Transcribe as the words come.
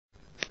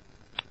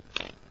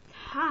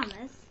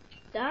Thomas,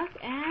 Duck,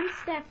 and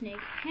Stephanie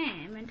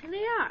came into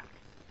the ark.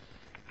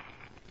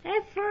 Hey,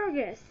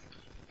 Fergus,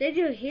 did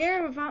you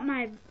hear about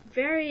my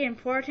very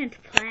important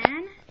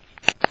plan?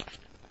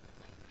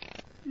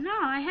 No,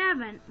 I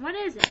haven't. What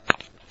is it?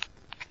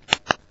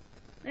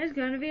 There's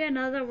going to be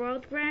another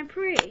World Grand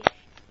Prix.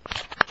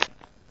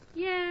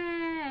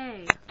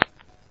 Yay!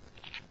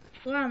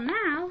 Well,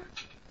 now,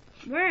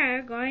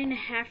 we're going to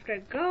have to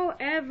go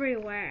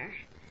everywhere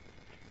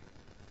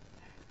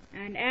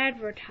and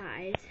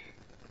advertise.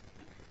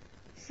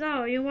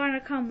 So, you want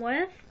to come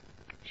with?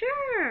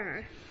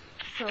 Sure!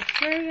 So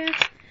Fergus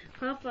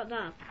coupled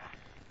up,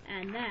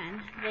 and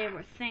then they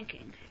were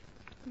thinking,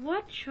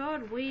 what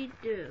should we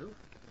do?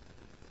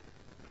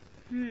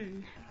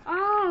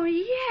 Oh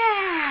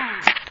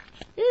yeah!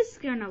 This is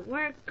gonna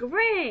work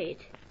great!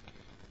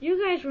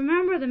 You guys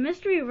remember the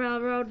Mystery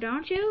Railroad,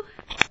 don't you?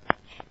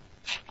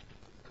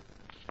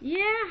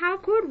 Yeah, how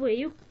could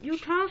we? You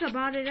talk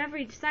about it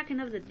every second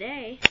of the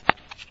day.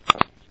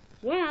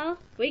 Well,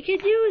 we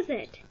could use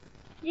it.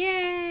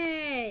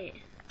 Yay!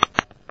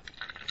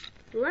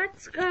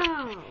 Let's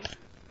go!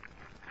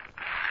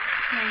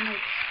 And they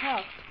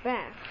talked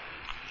back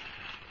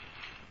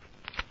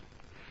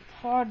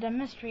toward the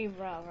Mystery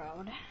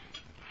Railroad.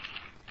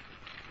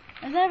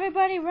 Is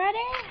everybody ready?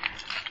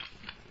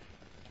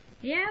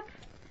 Yep,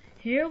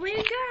 here we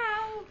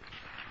go!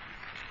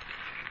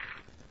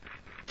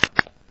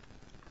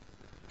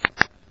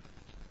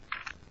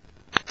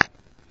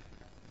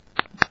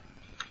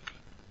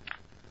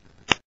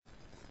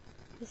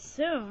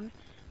 Soon,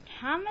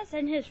 Thomas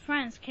and his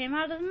friends came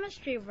out of the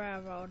Mystery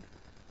Railroad.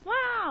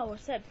 Wow,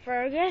 said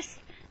Fergus.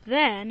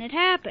 Then it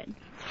happened.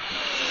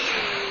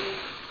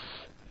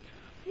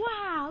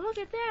 Wow, look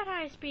at that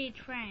high-speed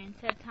train,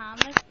 said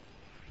Thomas.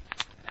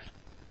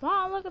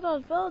 Wow, look at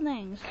those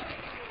buildings.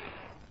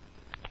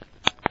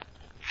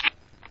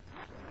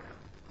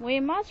 We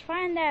must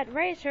find that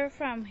racer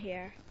from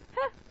here.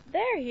 Huh,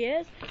 there he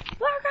is.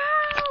 Look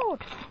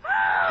out!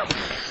 Ah!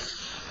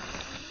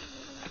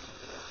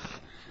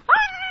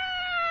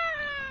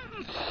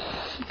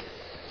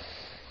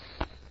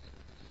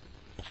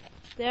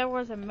 There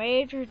was a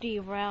major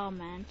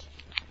derailment.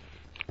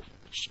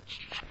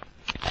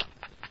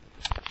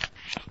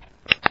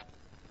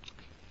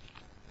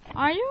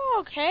 Are you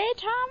okay,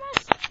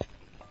 Thomas?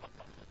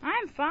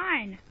 I'm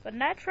fine, but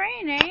that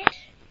train ain't.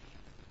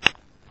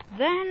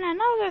 Then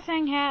another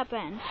thing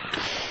happened.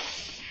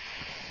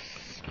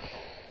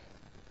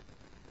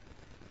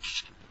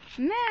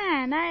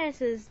 Man,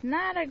 this is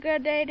not a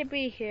good day to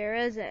be here,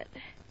 is it?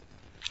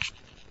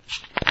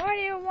 What do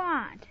you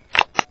want?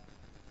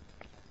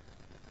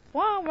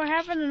 Well, we're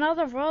having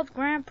another World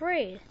Grand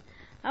Prix.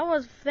 I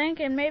was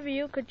thinking maybe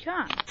you could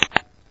come.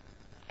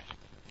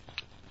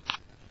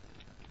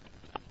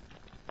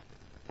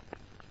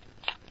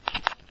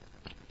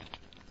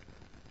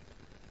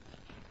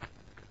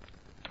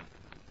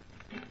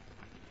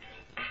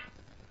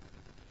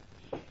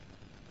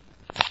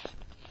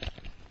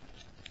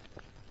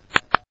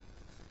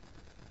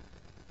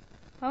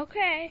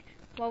 Okay,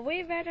 well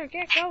we better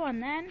get going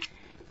then.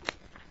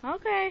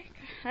 Okay,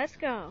 let's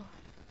go.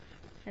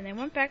 And they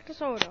went back to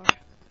Sodor.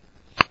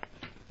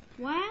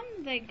 When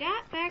they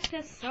got back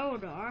to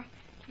Sodor,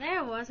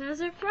 there was a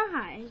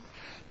surprise.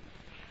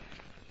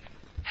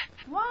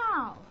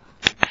 Wow!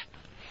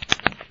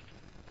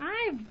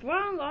 I've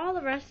brought all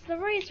the rest of the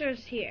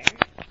racers here.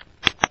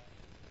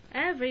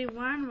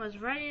 Everyone was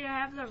ready to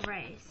have the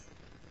race.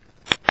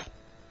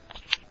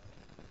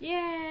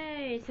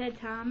 Yay, said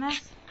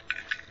Thomas.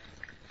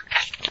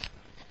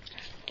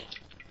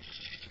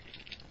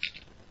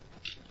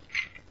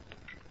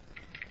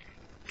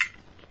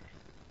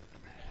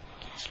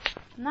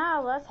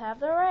 Now let's have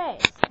the race.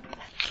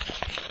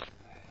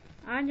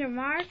 On your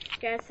mark,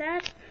 get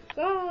set,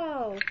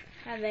 go!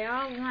 And they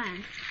all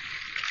went.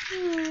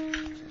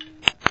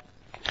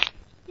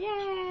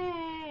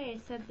 Yay,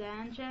 said the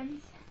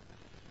engines.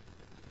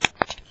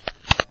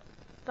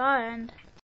 The end.